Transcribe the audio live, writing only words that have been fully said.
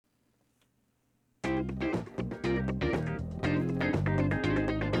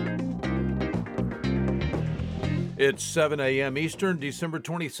It's 7 a.m. Eastern, December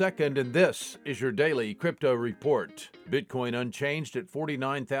 22nd, and this is your daily crypto report. Bitcoin unchanged at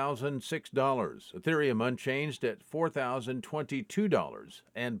 $49,006. Ethereum unchanged at $4,022.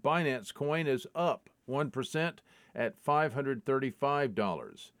 And Binance Coin is up 1% at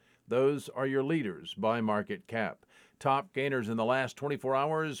 $535. Those are your leaders by market cap. Top gainers in the last 24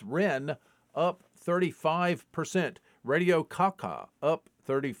 hours, Ren up 35%, Radio Kaka up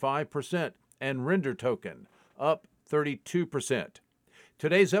 35%, and Render Token up 32%.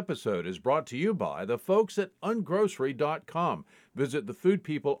 Today's episode is brought to you by the folks at ungrocery.com. Visit the food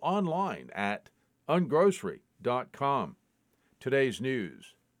people online at ungrocery.com. Today's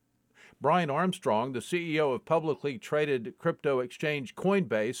news. Brian Armstrong, the CEO of publicly traded crypto exchange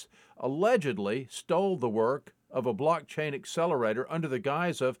Coinbase, allegedly stole the work of a blockchain accelerator under the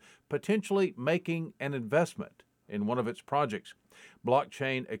guise of potentially making an investment in one of its projects.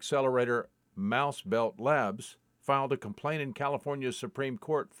 Blockchain accelerator Mousebelt Labs filed a complaint in California's Supreme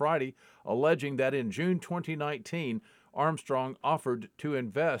Court Friday, alleging that in June 2019, Armstrong offered to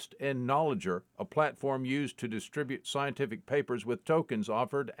invest in Knowledger, a platform used to distribute scientific papers with tokens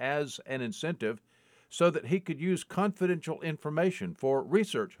offered as an incentive so that he could use confidential information for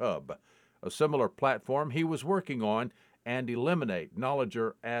Research Hub, a similar platform he was working on, and eliminate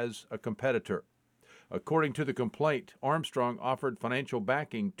Knowledger as a competitor. According to the complaint, Armstrong offered financial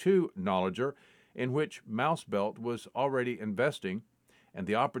backing to Knowledger, in which Mousebelt was already investing, and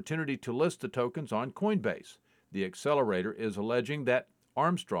the opportunity to list the tokens on Coinbase. The accelerator is alleging that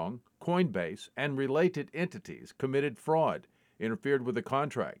Armstrong, Coinbase, and related entities committed fraud, interfered with the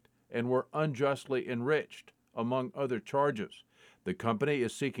contract, and were unjustly enriched, among other charges. The company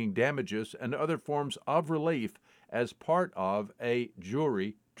is seeking damages and other forms of relief as part of a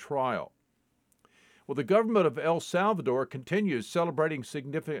jury trial. Well, the government of El Salvador continues celebrating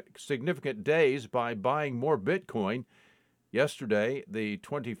significant days by buying more Bitcoin. Yesterday, the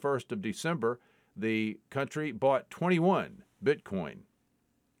 21st of December, the country bought 21 Bitcoin.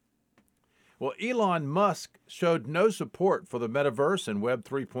 Well, Elon Musk showed no support for the metaverse and Web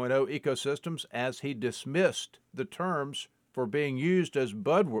 3.0 ecosystems as he dismissed the terms for being used as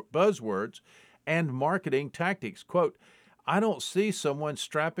buzzwords and marketing tactics. Quote, "I don't see someone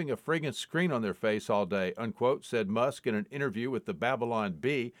strapping a friggin' screen on their face all day," unquote, said Musk in an interview with the Babylon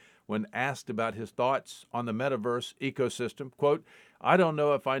Bee when asked about his thoughts on the metaverse ecosystem. Quote, "I don't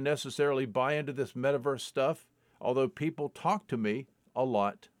know if I necessarily buy into this metaverse stuff, although people talk to me a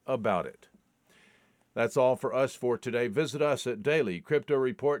lot about it." That's all for us for today. Visit us at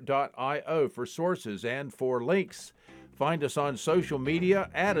dailycryptoreport.io for sources and for links. Find us on social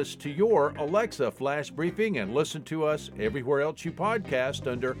media, add us to your Alexa flash briefing, and listen to us everywhere else you podcast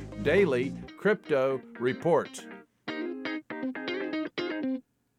under Daily Crypto Report.